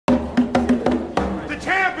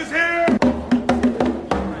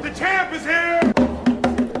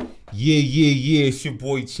Yeah. It's your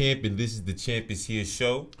boy Champ, and this is the Champ is Here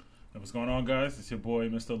show. Hey, what's going on, guys? It's your boy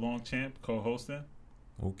MrLongchamp, co-hosting.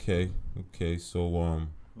 Okay. So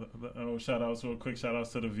Shout outs real quick. Shout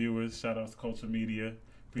outs to the viewers. Shout outs to Culture Media.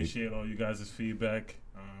 Appreciate all you guys' feedback.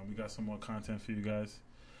 We got some more content for you guys.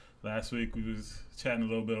 Last week we was chatting a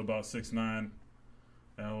little bit about 6ix9ine,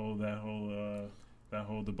 that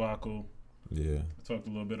whole debacle. Yeah. Talked a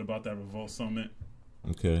little bit about that Revolt Summit.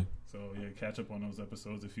 Okay. So yeah, catch up on those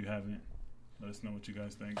episodes if you haven't. Let us know what you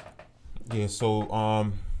guys think. Yeah.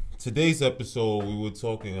 So today's episode we were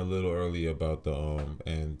talking a little earlier about the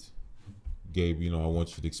and Gabe, I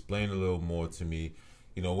want you to explain a little more to me.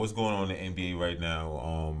 What's going on in the NBA right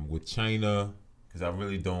now with China, because I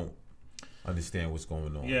really don't understand what's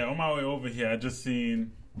going on. Yeah, on my way over here, I just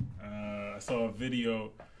seen, I saw a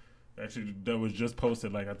video actually that was just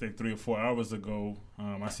posted like I think 3 or 4 hours ago.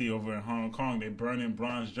 I see over in Hong Kong they burning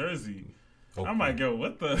bronze jersey. Okay. I'm like,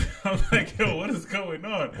 what is going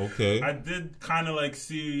on? Okay. I did kind of like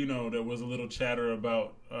see, there was a little chatter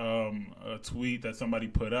about a tweet that somebody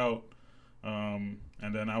put out.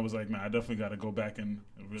 And then I was like, man, I definitely got to go back and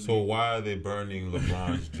really. So why are they burning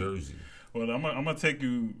LeBron's jersey? Well, I'm gonna take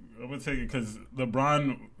you because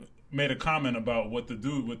LeBron made a comment about what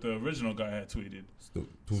the original guy had tweeted.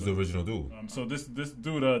 Who's the original dude? So this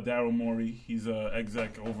dude, Daryl Morey, he's a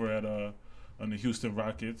exec over at on the Houston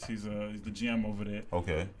Rockets. He's the GM over there.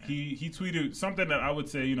 Okay. He tweeted something that I would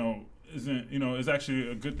say is actually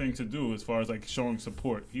a good thing to do as far as like showing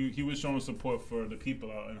support. He was showing support for the people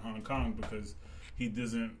out in Hong Kong because he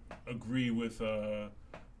doesn't agree with the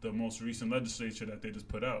most recent legislature that they just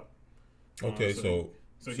put out. Okay, so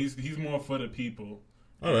he's more for the people.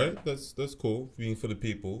 All right, that's cool, being for the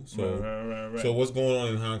people. So right. So what's going on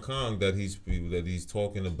in Hong Kong that he's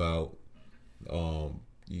talking about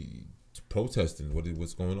protesting?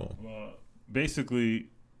 What's going on? Well,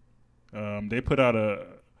 basically, they put out a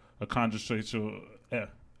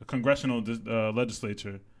congressional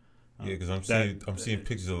legislature. Yeah, because I'm seeing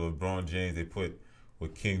pictures of LeBron James. They put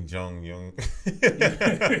with Kim Jong Un.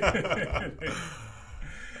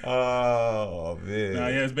 Oh man!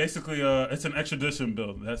 Yeah, it's basically it's an extradition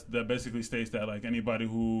bill. That basically states that like anybody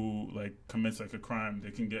who like commits like a crime, they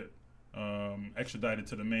can get extradited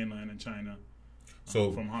to the mainland in China.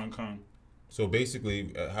 From Hong Kong. So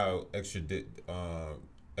basically, how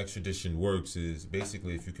extradition works is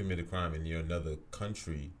basically if you commit a crime and you're another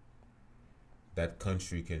country, that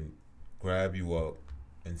country can grab you up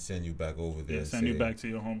and send you back over there. Yeah, send you back to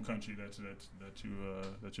your home country that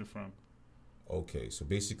you're from. Okay, so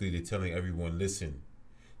basically they're telling everyone, listen,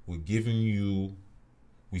 we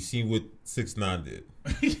see what 6ix9ine did.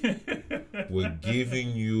 We're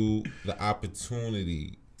giving you the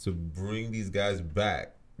opportunity to bring these guys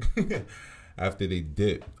back after they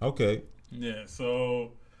did. Okay. Yeah,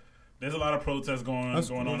 so there's a lot of protests going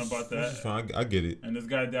on about that. That's fine. I get it. And this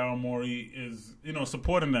guy Daryl Morey is,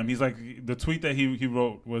 supporting them. He's like, the tweet that he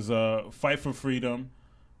wrote was "Fight for freedom,"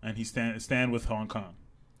 and he stand with Hong Kong.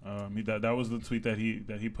 That was the tweet that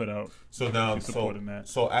he put out. So now,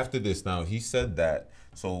 so after this, now he said that.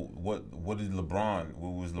 So what did LeBron?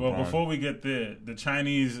 What was LeBron? Well, before we get there, the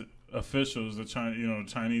Chinese officials,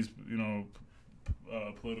 Chinese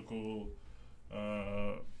political,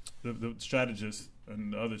 the strategists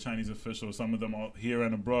and the other Chinese officials, some of them all here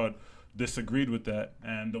and abroad, disagreed with that,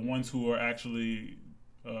 and the ones who are actually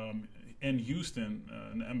in Houston,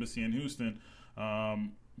 in the embassy in Houston,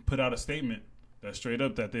 put out a statement that straight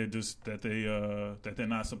up that they're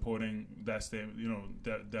not supporting that statement.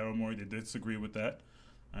 Daryl Morey, they disagree with that,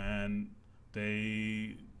 and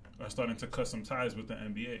they are starting to cut some ties with the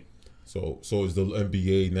NBA. So is the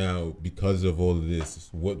NBA now, because of all of this?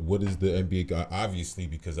 What is the NBA? Obviously,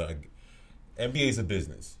 because NBA is a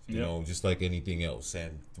business, just like anything else.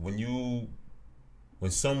 And when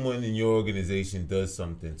someone in your organization does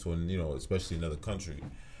something to especially another country,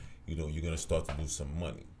 you're gonna start to lose some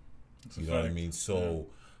money. You know what I mean? So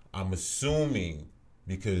I'm assuming,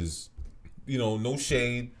 because no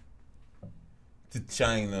shade to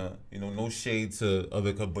China, no shade to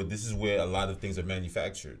other countries, but this is where a lot of things are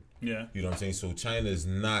manufactured. Yeah. You know what I'm saying? So China is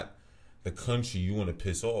not the country you want to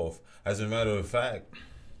piss off. As a matter of fact,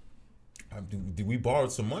 we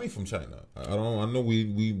borrowed some money from China. I know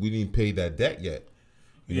we didn't pay that debt yet.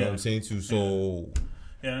 You know what I'm saying too? So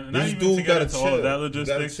this dude gotta chill. All of that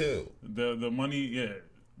logistics, chill. The money,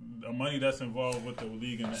 the money that's involved with the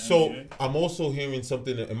league and the NBA. I'm also hearing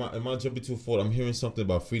something. Am I jumping too far? I'm hearing something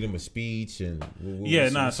about freedom of speech and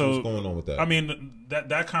what's going on with that? I mean,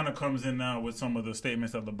 that kind of comes in now with some of the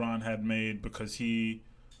statements that LeBron had made because he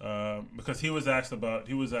was asked about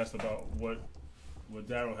what what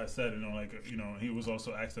Darryl has said. He was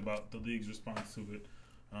also asked about the league's response to it.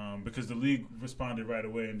 Because the league responded right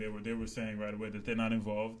away, and they were saying right away that they're not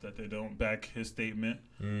involved, that they don't back his statement.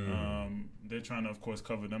 They're trying to, of course,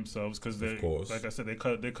 cover themselves because like I said,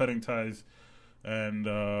 they're cutting ties and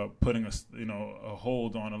putting a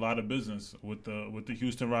hold on a lot of business with the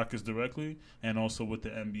Houston Rockets directly, and also with the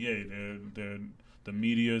NBA. The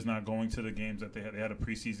media is not going to the games that they had. They had a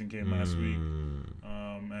preseason game last week,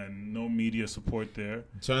 and no media support there.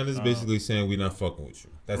 China's basically saying we're not fucking with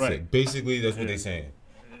you. That's right. It. Basically, that's what they're saying.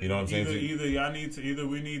 You know what I'm saying? Either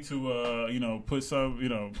we need to put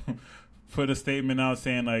some put a statement out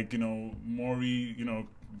saying Morey,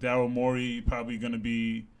 Daryl Morey probably going to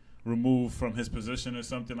be removed from his position or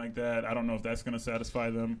something like that. I don't know if that's going to satisfy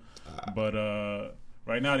them, but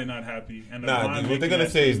right now they're not happy. And what they're going to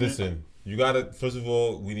say is, listen, you got to, first of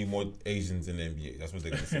all, we need more Asians in the NBA. That's what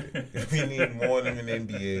they're going to say. We need more of them in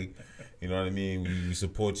the NBA. You know what I mean? We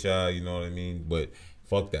support y'all. You know what I mean? But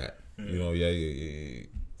fuck that. Yeah. Yeah.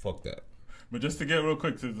 Fuck that. But just to get real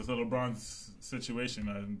quick to LeBron's situation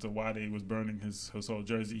and to why they was burning his whole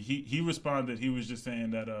jersey, he responded. He was just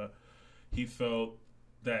saying that he felt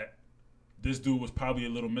that this dude was probably a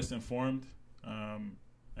little misinformed,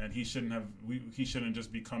 and he shouldn't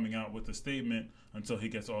just be coming out with a statement until he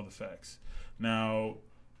gets all the facts. Now,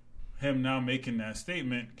 him now making that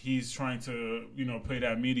statement, he's trying to play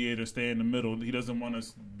that mediator, stay in the middle. He doesn't want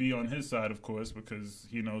to be on his side, of course, because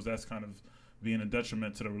he knows that's kind of being a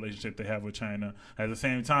detriment to the relationship they have with China. At the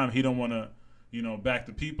same time, he don't want to, back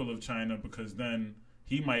the people of China, because then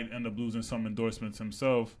he might end up losing some endorsements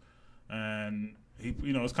himself, and he,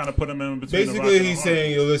 it's kind of put him in between. Basically, he's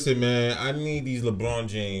saying, listen, man, I need these LeBron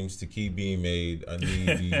James to keep being made. I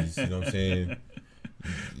need these, you know what I'm saying?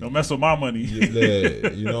 Don't mess with my money.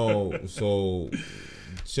 Yeah, so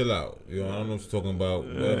chill out. I don't know what you're talking about.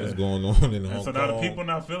 Whatever's going on in Hong Kong. So now the people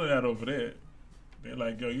not feeling that over there. They're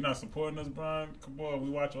like, yo, you're not supporting us, Brian? Come on,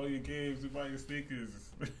 we watch all your games. We buy your sneakers.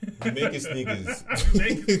 We making sneakers.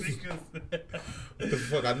 Making sneakers. What the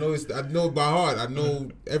fuck? I know it by heart. I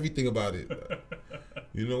know everything about it.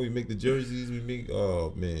 We make the jerseys. We make,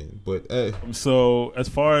 oh, man. But, so, as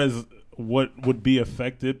far as what would be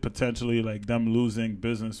affected, potentially, like them losing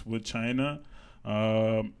business with China,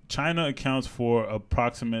 China accounts for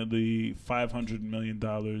approximately $500 million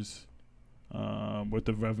worth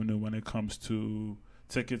of revenue when it comes to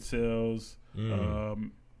ticket sales,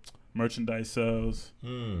 merchandise sales,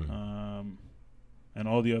 and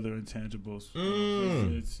all the other intangibles.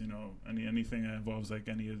 Visits, anything that involves like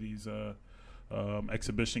any of these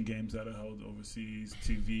exhibition games that are held overseas,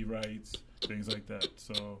 TV rights, things like that.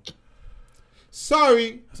 So,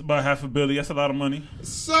 sorry, that's about $500 million. That's a lot of money.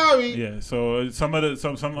 Sorry. Yeah. So some other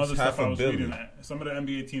stuff I was reading. Some of the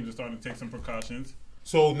NBA teams are starting to take some precautions.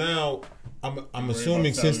 So now, I'm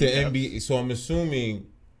assuming since the NBA, so I'm assuming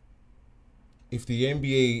if the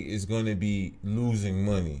NBA is going to be losing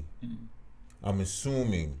money, I'm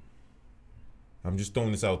assuming, I'm just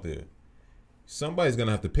throwing this out there, somebody's going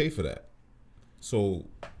to have to pay for that. So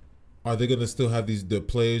are they going to still have the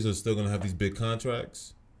players are still going to have these big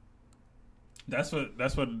contracts? That's what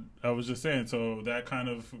I was just saying. So that kind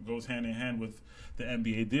of goes hand in hand with the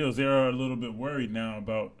NBA deals. They are a little bit worried now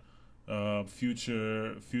about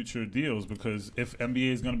future deals, because if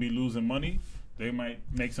NBA is going to be losing money, they might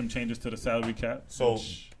make some changes to the salary cap. So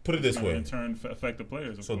put it this way, in turn affect the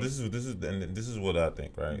players. So this is what I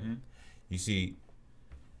think, right? You see,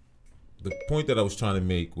 the point that I was trying to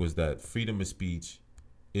make was that freedom of speech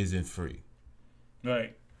isn't free.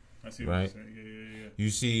 Right. I see what you're saying. Yeah. You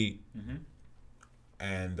see,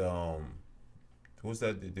 and what was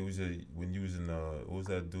that? There was when you was in what was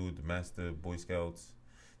that dude, the Master Boy Scouts?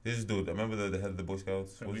 This dude, I remember the head of the Boy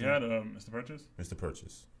Scouts. So we had Mr. Purchase. Mr.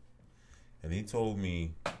 Purchase, and he told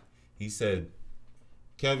me, he said,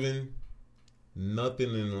 Kevin, nothing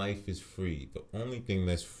in life is free. The only thing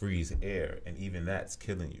that's free is air, and even that's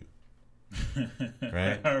killing you.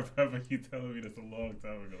 Right? I remember you telling me this a long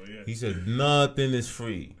time ago. Yeah. He said nothing is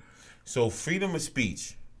free. So freedom of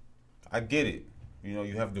speech, I get it.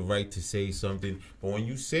 You have the right to say something, but when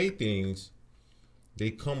you say things, they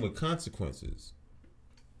come with consequences.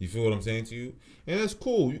 You feel what I'm saying to you? And that's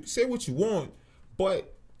cool. You can say what you want,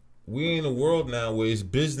 but we're in a world now where it's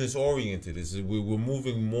business oriented. We're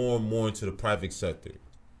moving more and more into the private sector.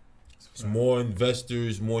 It's more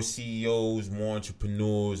investors, more CEOs, more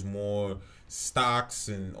entrepreneurs, more stocks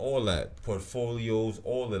and all that, portfolios,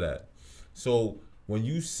 all of that. So when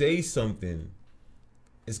you say something,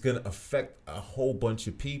 it's going to affect a whole bunch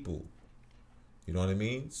of people. You know what I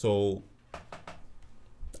mean? So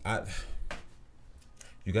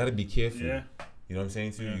you got to be careful. Yeah. You know what I'm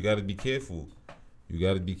saying to you? You got to be careful You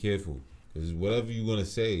got to be careful because whatever you're gonna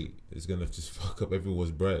say is gonna just fuck up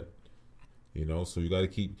everyone's bread. You know, so you got to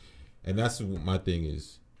keep, and that's what my thing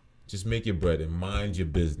is. Just make your bread and mind your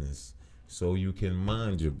business, so you can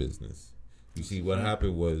mind your business. You see, what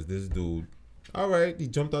happened was this dude. All right, he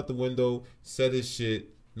jumped out the window, said his shit,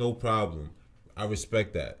 no problem. I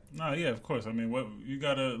respect that. No, yeah, of course. I mean, what you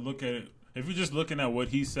gotta look at it. If you're just looking at what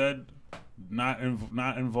he said, not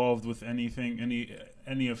involved with anything,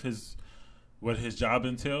 any of his what his job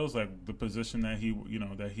entails, like the position that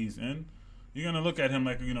that he's in, you're gonna look at him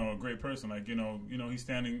like a great person, like he's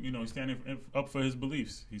standing up for his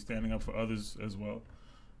beliefs. He's standing up for others as well.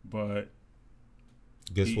 But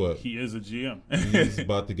guess what? He is a GM. He's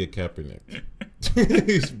about to get Kaepernick.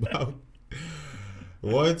 He's about.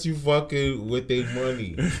 Once you fucking with their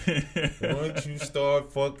money, once you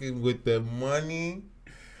start fucking with the money,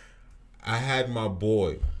 I had my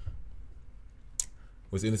boy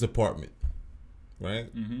was in his apartment,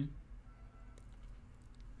 right? Mm-hmm.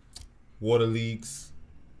 Water leaks,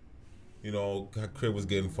 crib was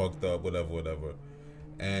getting fucked up, whatever,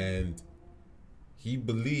 and he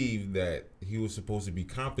believed that he was supposed to be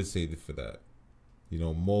compensated for that,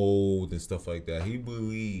 mold and stuff like that. He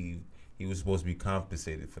believed he was supposed to be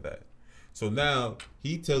compensated for that. So now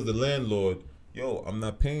he tells the landlord, yo, I'm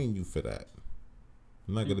not paying you for that.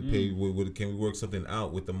 I'm not going to pay you. Can we work something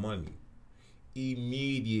out with the money?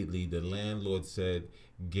 Immediately, the landlord said,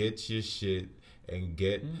 get your shit and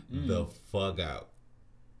get the fuck out.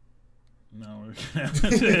 No, you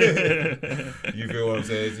feel what I'm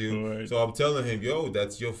saying to you? Right. So I'm telling him, yo,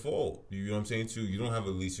 that's your fault. You know what I'm saying to you? You don't have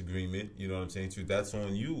a lease agreement. You know what I'm saying to you? That's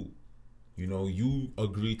on you. You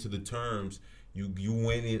agreed to the terms. You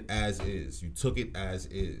went in as is. You took it as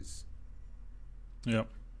is. Yep.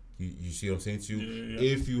 You see what I'm saying to you? Yeah.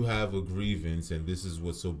 If you have a grievance, and this is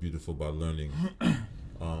what's so beautiful about learning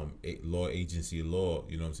agency law,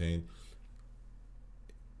 you know what I'm saying?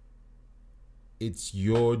 It's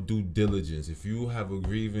your due diligence. If you have a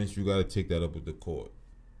grievance, you got to take that up with the court.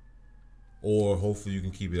 Or hopefully you can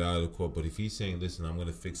keep it out of the court. But if he's saying, listen, I'm going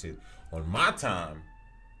to fix it on my time,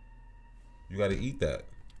 you got to eat that.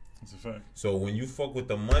 That's a fact. So when you fuck with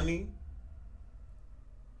the money,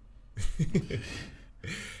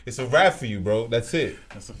 it's a wrap for you, bro. That's it.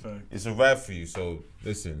 That's a fact. It's a wrap for you. So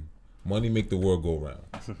listen, money make the world go round.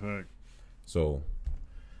 That's a fact. So.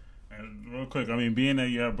 And real quick, I mean, being that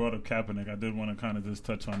you have brought up Kaepernick, I did want to kind of just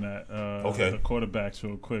touch on that. Okay. The quarterbacks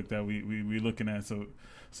real quick that we looking at. So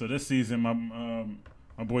this season, my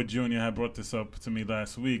boy Junior had brought this up to me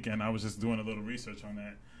last week, and I was just doing a little research on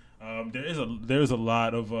that. There is a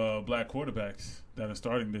lot of black quarterbacks that are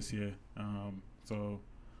starting this year. So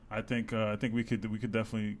I think we could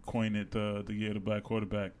definitely coin it the year of the black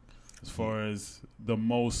quarterback as far as the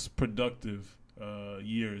most productive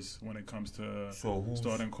years when it comes to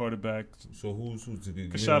starting quarterback. So who's to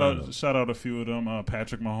get shout out a few of them.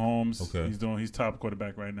 Patrick Mahomes. Okay. He's top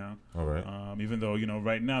quarterback right now. All right. Even though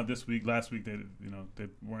right now last week they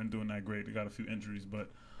weren't doing that great. They got a few injuries, but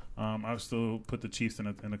I would still put the Chiefs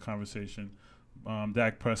in the conversation.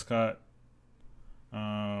 Dak Prescott.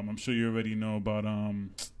 I'm sure you already know about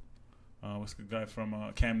what's the guy from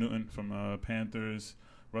Cam Newton from Panthers.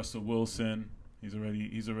 Russell Wilson. He's already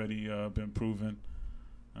been proven.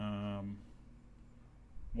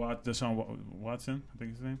 Deshaun Watson, I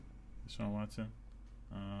think his name. Deshaun Watson.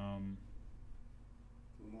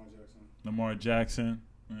 Lamar Jackson.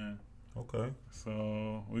 Yeah. Okay.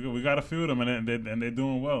 So we got a few of them, and they're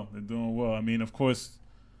doing well. They're doing well. I mean, of course,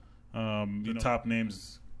 the top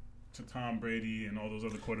names to Tom Brady and all those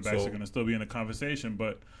other quarterbacks are going to still be in the conversation,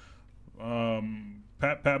 but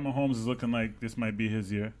Pat Mahomes is looking like this might be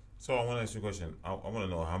his year. So I want to ask you a question. I want to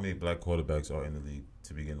know how many black quarterbacks are in the league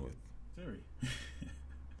to begin with. Theory.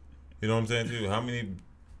 You know what I'm saying to you? How many?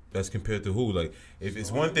 That's compared to who? Like, if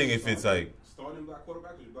it's one thing, if it's like starting black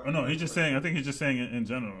quarterbacks. Or black no, he's just saying. I think he's just saying in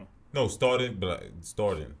general. No, starting. I think it's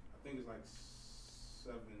like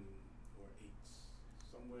 7 or 8,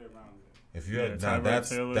 somewhere around there. If you have now,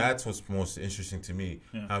 that's what's most interesting to me.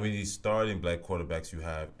 Yeah. How many starting black quarterbacks you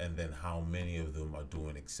have, and then how many of them are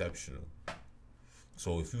doing exceptional.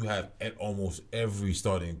 So if you have almost every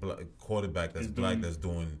starting quarterback that's black that's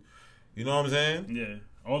doing, you know what I'm saying? Yeah,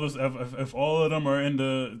 all those. If all of them are in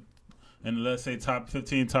let's say top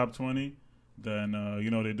 15, top 20, then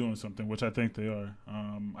they're doing something, which I think they are.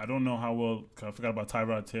 I don't know how well. I forgot about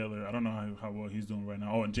Tyrod Taylor. I don't know how well he's doing right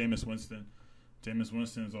now. Oh, and Jameis Winston. Jameis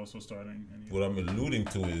Winston is also starting. What I'm alluding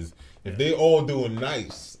to is if they all doing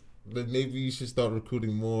nice, then maybe you should start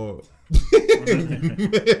recruiting more. Yeah.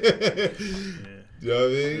 You know what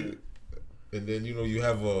I mean? Yeah. And then you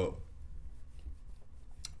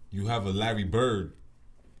have a Larry Bird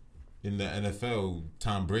in the NFL,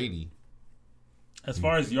 Tom Brady. As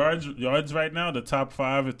far as yards right now, the top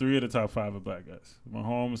 5 or 3 of the top 5 are black guys: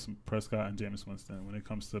 Mahomes, Prescott, and Jameis Winston. When it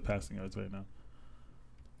comes to passing yards right now,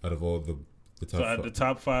 Out of all the top so at the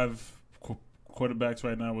top 5 quarterbacks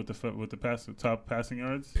right now with the top passing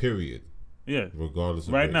yards. Period. Yeah. Regardless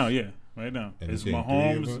of right race. now, yeah. Right now. And It's you think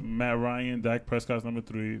Mahomes, Matt Ryan, Dak Prescott's number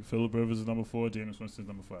 3, Phillip Rivers is number 4, Jameis Winston's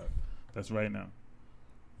number 5. That's right now.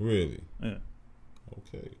 Really? Yeah.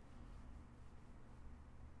 Okay.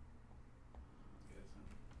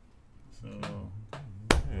 So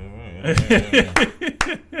Yeah. I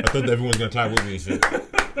thought everyone was gonna clap with me and shit. You know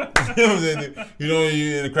what I'm saying? You know,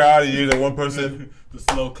 you in the crowd, you're the one person. The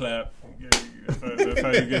slow clap. Yeah, that's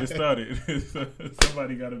how you get it started.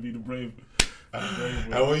 Somebody got to be the brave.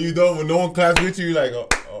 And when you don't, when no one claps with you, you're like,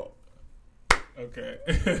 oh. Okay.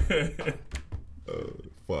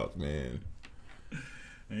 Fuck, man.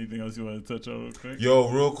 Anything else you want to touch on real quick? Yo,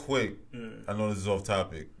 real quick. Yeah. I know this is off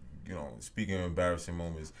topic. You know, speaking of embarrassing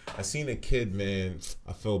moments, I seen a kid, man.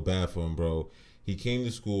 I felt bad for him, bro. He came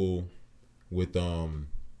to school with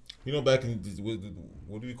you know, back in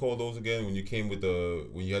what do you call those again? When you came with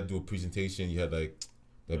when you had to do a presentation, you had like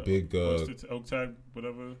that big oak tag,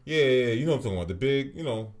 whatever. Yeah, you know what I'm talking about. The big, you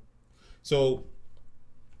know. So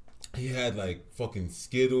he had like fucking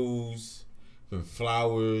Skittles and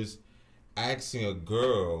flowers, asking a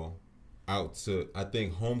girl out to, I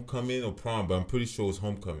think, homecoming or prom, but I'm pretty sure it's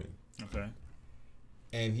homecoming. Okay.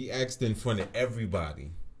 And he asked in front of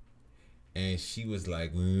everybody, and she was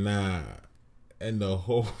like, "Nah." And the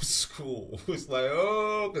whole school was like,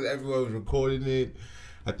 "Oh," because everyone was recording it.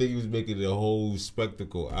 I think he was making it a whole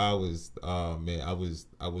spectacle. I was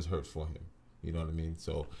hurt for him. You know what I mean?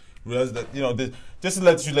 So, realize that, you know, just to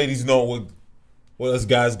let you ladies know what us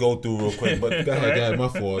guys go through real quick. But go ahead, my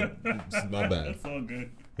fault. It's my bad. It's all good.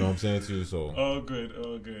 You know what I'm saying too? So all good.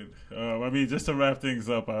 I mean, just to wrap things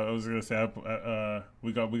up, I was gonna say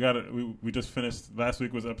we just finished. Last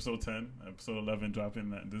week was episode 10, episode 11 dropping.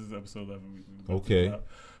 That this is episode 11. Okay.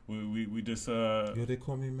 We just yo, they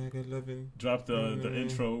call me Mag 11. Dropped the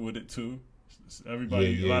intro with it too.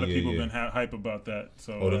 Everybody, a lot of people been hype about that.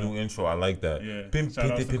 So the new intro, I like that. Yeah.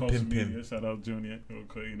 Shout out to Culture Media. Shout out Junior,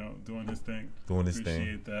 you know, doing his thing.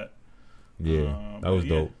 Appreciate that. Yeah, that was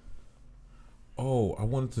dope. Oh, I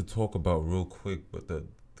wanted to talk about real quick, but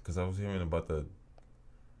because I was hearing about the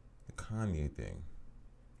Kanye thing.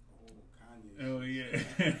 Oh yeah.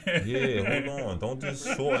 Yeah, hold on. Don't just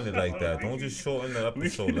shorten it like that. Don't just shorten the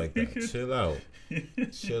episode like that. Chill out.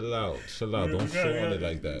 Don't shorten it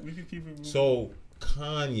like that. We can keep it moving. So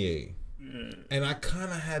Kanye, and I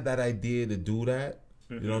kind of had that idea to do that.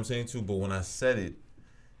 You know what I'm saying too. But when I said it,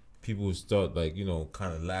 people would start like, you know,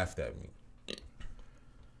 kind of laughed at me.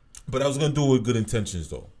 But I was gonna do it with good intentions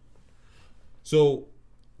though. So,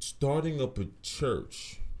 starting up a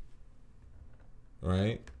church,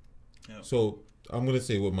 right? Yep. So I'm gonna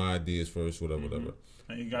say what my idea is first, whatever.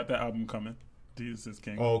 And you got that album coming, Jesus is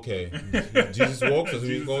King. Oh, okay. Jesus Walks, that's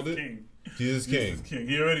what you called it? King. Jesus King.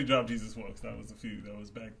 He already dropped Jesus Walks. That was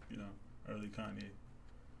back, you know, early Kanye.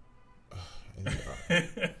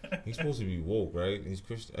 He's supposed to be woke, right? He's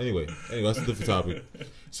Christian. Anyway, that's a different topic.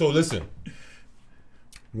 So listen.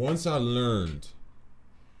 Once I learned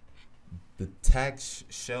the tax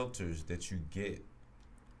shelters that you get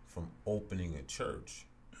from opening a church,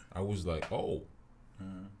 I was like, oh,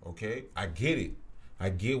 okay, I get it.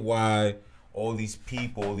 I get why all these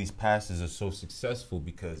people, all these pastors are so successful,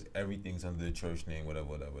 because everything's under the church name,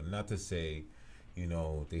 whatever. Not to say, you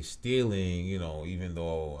know, they're stealing, you know, even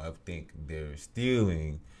though I think they're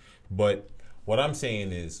stealing. But what I'm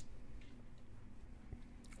saying is,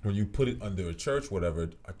 when you put it under a church, whatever,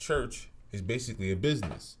 a church is basically a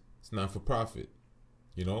business. It's not for profit.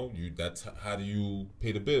 You know, that's how do you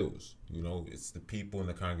pay the bills? You know, it's the people in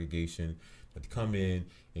the congregation that come in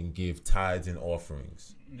and give tithes and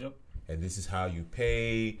offerings. Yep. And this is how you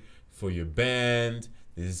pay for your band.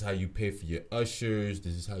 This is how you pay for your ushers.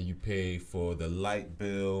 This is how you pay for the light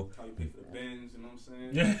bill. How you pay for the bins, you know what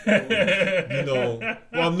I'm saying? You know,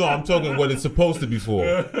 well, no, I'm talking what it's supposed to be for.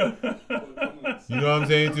 You know what I'm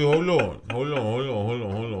saying too? Hold on. Hold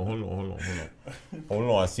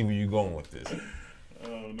on, I see where you're going with this.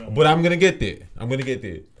 Oh, no. But I'm going to get there.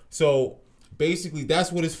 So, basically,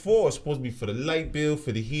 that's what it's for. It's supposed to be for the light bill,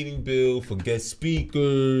 for the heating bill, for guest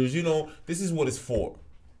speakers. You know, this is what it's for.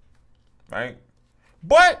 Right?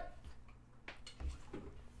 But,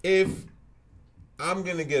 if I'm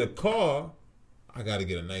going to get a car, I got to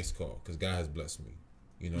get a nice car, because God has blessed me.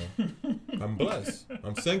 You know? I'm blessed.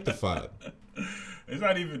 I'm sanctified. It's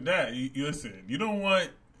not even that. You listen, you don't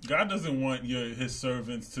want God doesn't want his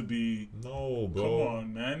servants to be. No, bro. Come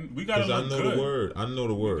on, man. We gotta look good. I know the word. I know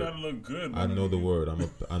the word. We gotta look good. I know the word.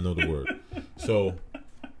 I know the word. So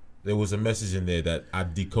there was a message in there that I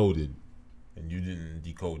decoded, and you didn't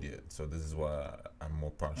decode yet. So this is why I'm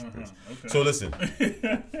more prosperous. Okay. So listen.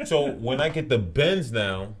 So when I get the Benz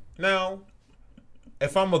now,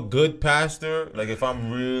 if I'm a good pastor, like if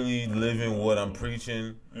I'm really living what I'm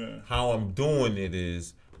preaching, how I'm doing it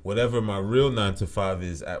is whatever my real 9 to 5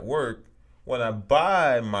 is at work. When I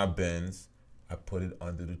buy my Benz, I put it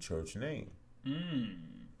under the church name.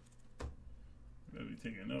 Better be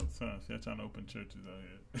taking notes, huh? So you're trying to open churches out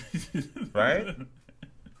here, right?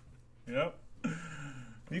 Yep.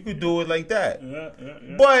 You could do it like that. Yeah.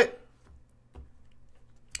 But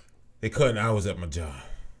they cutting hours at my job.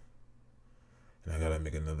 And I gotta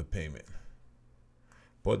make another payment.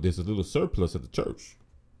 But there's a little surplus at the church.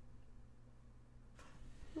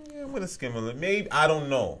 Yeah, I'm gonna skim a little. Maybe I don't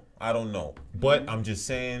know. But I'm just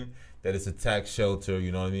saying that it's a tax shelter.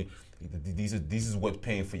 You know what I mean? These is what's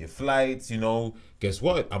paying for your flights. You know. Guess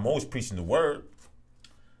what? I'm always preaching the word.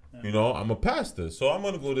 You know, I'm a pastor, so I'm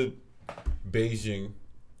gonna go to Beijing,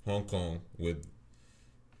 Hong Kong with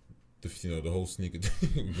the whole sneaker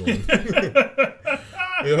thing going.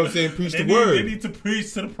 You know what I'm saying? Preach the word. They need to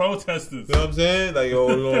preach to the protesters. You know what I'm saying? Like, oh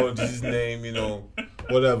Lord, Jesus' name,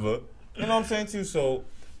 whatever. You know what I'm saying too?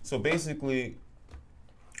 So basically,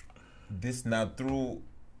 this now through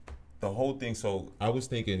the whole thing. So I was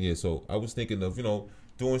thinking of,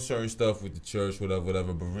 doing certain stuff with the church,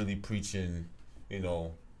 whatever, but really preaching,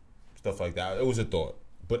 stuff like that. It was a thought,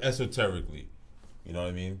 but esoterically, you know what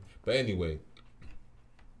I mean? But anyway,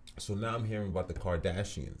 so now I'm hearing about the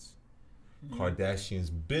Kardashians. Kardashians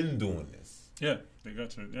been doing this. Yeah, they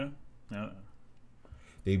got you. Yeah.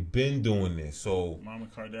 They've been doing this. So Mama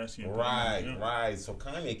Kardashian. Right. So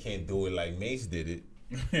Kanye can't do it like Mace did it.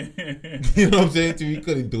 You know what I'm saying? He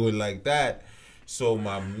couldn't do it like that. So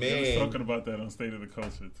my man, they was talking about that on State of the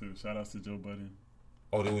Culture too. Shout outs to Joe Budden.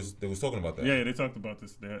 Oh, they was talking about that. Yeah, they talked about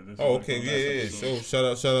this. Okay, yeah. So shout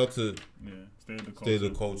out to State of the Culture. State of the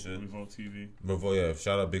Culture. Revolt TV. Revolt,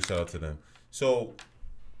 yeah. Big shout out to them. So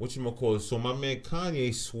so my man Kanye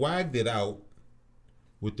swagged it out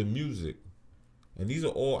with the music. And these are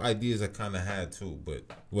all ideas I kind of had too, but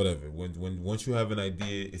whatever. Once you have an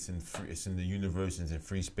idea, it's in the universe, it's in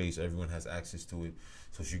free space. Everyone has access to it,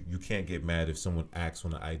 so you can't get mad if someone acts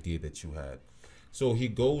on an idea that you had. So he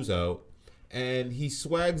goes out and he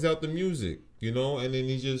swags out the music, and then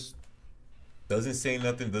he just doesn't say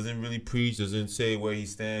nothing, doesn't really preach, doesn't say where he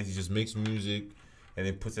stands. He just makes music and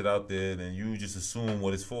then puts it out there, and you just assume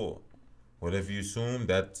what it's for. Whatever you assume,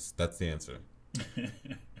 that's the answer.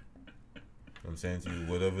 I'm saying to you,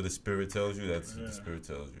 whatever the spirit tells you, that's what the spirit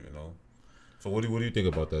tells you, So what do you think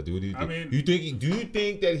about that? What do you think? Do you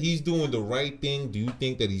think that he's doing the right thing? Do you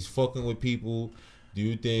think that he's fucking with people? Do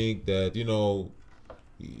you think that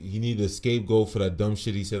he needed a scapegoat for that dumb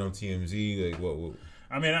shit he said on TMZ? Like what?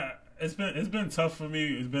 I mean, it's been tough for me.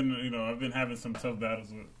 It's been I've been having some tough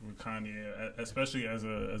battles with Kanye, especially as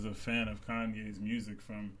a fan of Kanye's music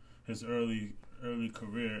from his early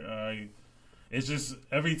career. It's just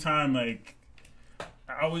every time like.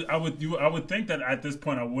 I would think that at this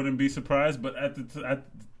point I wouldn't be surprised, but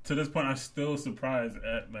to this point I'm still surprised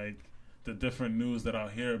at like the different news that I'll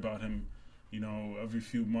hear about him, every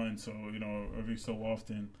few months or every so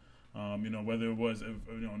often, whether it was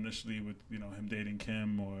initially with him dating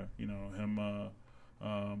Kim or him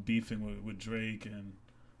beefing with Drake and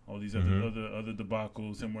all these other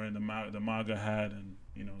debacles, him wearing the MAGA hat and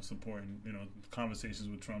supporting conversations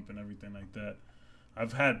with Trump and everything like that.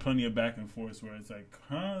 I've had plenty of back and forth where it's like,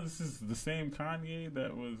 this is the same Kanye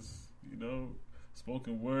that was,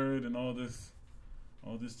 spoken word and all this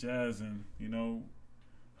jazz and,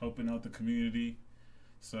 helping out the community.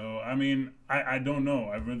 So, I mean, I don't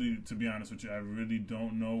know. To be honest with you, I really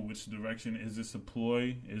don't know which direction. Is this a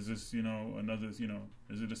ploy? Is this, another,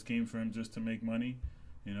 is it a scheme for him just to make money?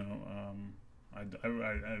 I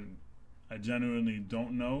genuinely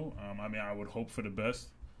don't know. I mean, I would hope for the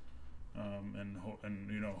best. And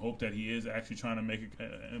hope that he is actually trying to make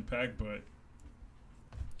an impact, but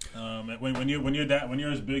when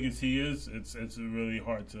you're as big as he is, it's really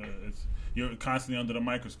hard to. You're constantly under the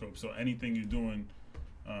microscope, so anything you're doing,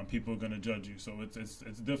 people are gonna judge you. So it's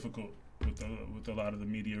difficult with a lot of the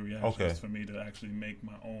media reactions for me to actually make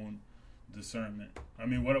my own discernment. I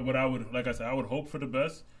mean, what I would, like I said, I would hope for the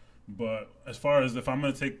best, but as far as if I'm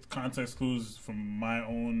gonna take context clues from my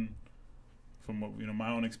own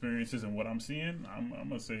experiences and what I'm seeing, I'm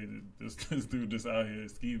gonna say that this dude just out here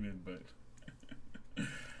scheming, but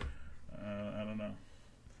I don't know.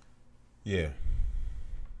 Yeah,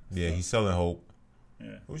 Yeah, he's selling hope.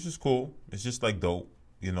 Yeah, which is cool. It's just like dope,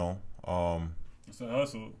 you know. It's a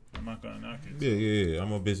hustle. I'm not gonna knock it. Yeah.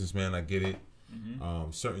 I'm a businessman. I get it.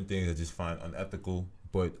 Mm-hmm. Certain things I just find unethical,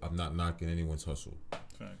 but I'm not knocking anyone's hustle.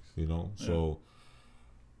 Facts. You know. Yeah.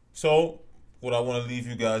 So what I want to leave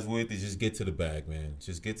you guys with is just get to the bag, man.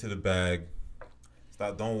 Just get to the bag.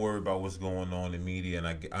 Stop. Don't worry about what's going on in media. And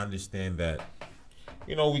I understand that.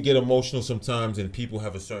 You know, we get emotional sometimes, and people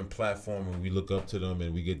have a certain platform, and we look up to them,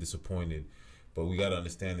 and we get disappointed. But we gotta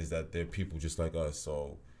understand is that they're people just like us.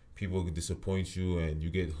 So people disappoint you, and you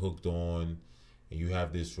get hooked on, and you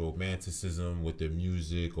have this romanticism with their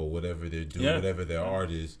music or whatever they're doing, whatever their art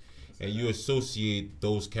is, and you associate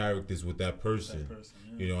those characters with that person.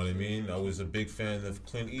 You know what I mean? I was a big fan of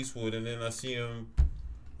Clint Eastwood, and then I see him.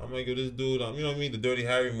 I'm like, yo, this dude, you know what I mean? The Dirty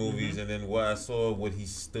Harry movies, and then what I saw, what he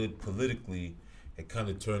stood politically, it kind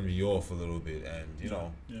of turned me off a little bit, and you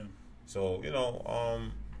know. Yeah. So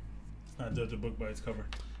Not judge a book by its cover.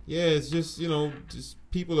 Yeah, it's just, you know, just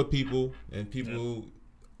people are people, and people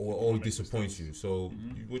will always disappoint you. So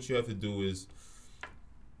what you have to do is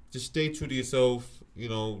just stay true to yourself, you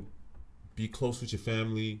know, be close with your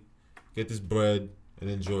family, get this bread, and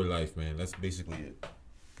enjoy life, man. That's basically it.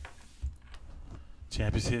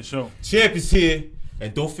 Champ is here show. Champ is here,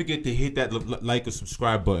 and don't forget to hit that like or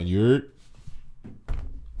subscribe button. You heard?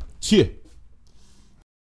 Cheer.